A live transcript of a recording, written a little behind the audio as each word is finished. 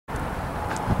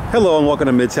Hello and welcome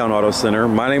to Mid-Towne Auto Center.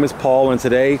 My name is Paul, and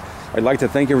today I'd like to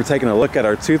thank you for taking a look at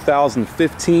our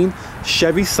 2015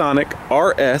 Chevy Sonic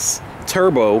RS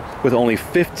Turbo with only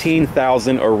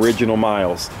 15,000 original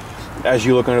miles. As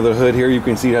you look under the hood here, you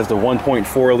can see it has the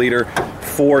 1.4 liter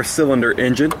 4-cylinder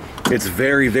engine. It's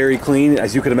very, very clean,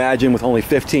 as you can imagine, with only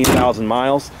 15,000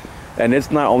 miles. And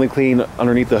it's not only clean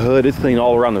underneath the hood, it's clean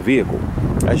all around the vehicle.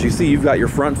 As you see, you've got your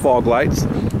front fog lights.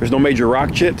 There's no major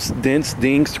rock chips, dents,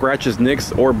 dings, scratches,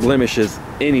 nicks, or blemishes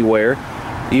anywhere.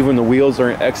 Even the wheels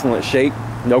are in excellent shape.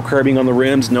 No curbing on the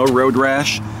rims, no road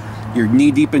rash. You're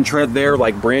knee deep in tread there,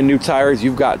 like brand new tires.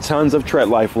 You've got tons of tread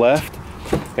life left.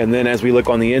 And then as we look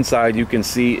on the inside, you can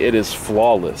see it is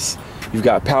flawless. You've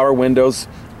got power windows,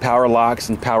 power locks,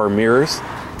 and power mirrors.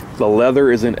 The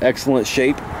leather is in excellent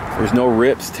shape. There's no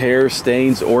rips, tears,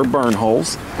 stains, or burn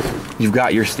holes. You've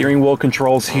got your steering wheel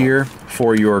controls here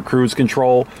for your cruise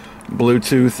control,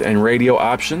 Bluetooth, and radio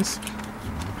options.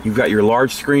 You've got your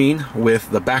large screen with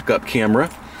the backup camera,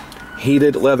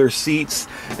 heated leather seats,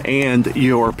 and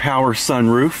your power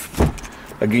sunroof.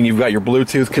 Again, you've got your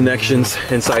Bluetooth connections.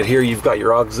 Inside here, you've got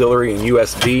your auxiliary and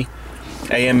USB,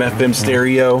 AM, FM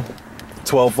stereo,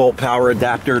 12-volt power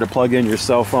adapter to plug in your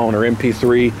cell phone or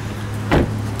MP3.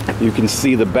 You can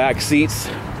see the back seats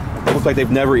look like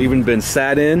they've never even been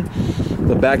sat in.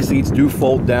 The back seats do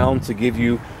fold down to give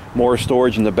you more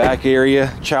storage in the back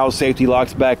area. Child safety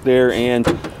locks back there, and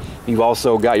you've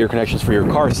also got your connections for your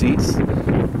car seats.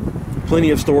 Plenty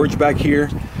of storage back here.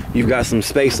 You've got some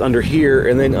space under here,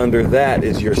 and then under that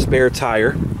is your spare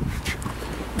tire.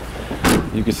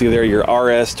 You can see there your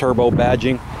RS Turbo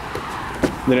badging.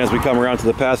 Then as we come around to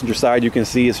the passenger side, you can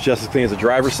see it's just as clean as the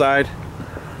driver's side.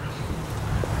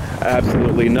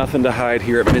 Absolutely nothing to hide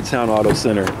here at Mid-Towne Auto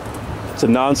Center. It's a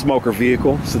non-smoker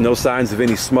vehicle, so no signs of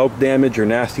any smoke damage or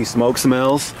nasty smoke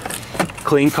smells.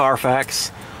 Clean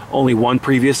Carfax, only one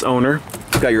previous owner.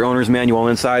 You've got your owner's manual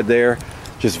inside there.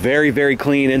 Just very, very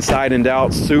clean inside and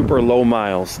out, super low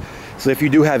miles. So if you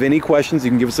do have any questions, you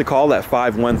can give us a call at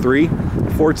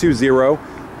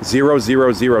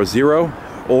 513-420-0000,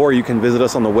 or you can visit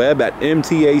us on the web at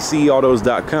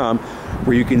mtacautos.com,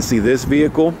 where you can see this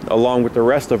vehicle along with the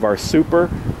rest of our super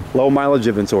low mileage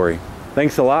inventory.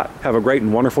 Thanks a lot. Have a great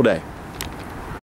and wonderful day.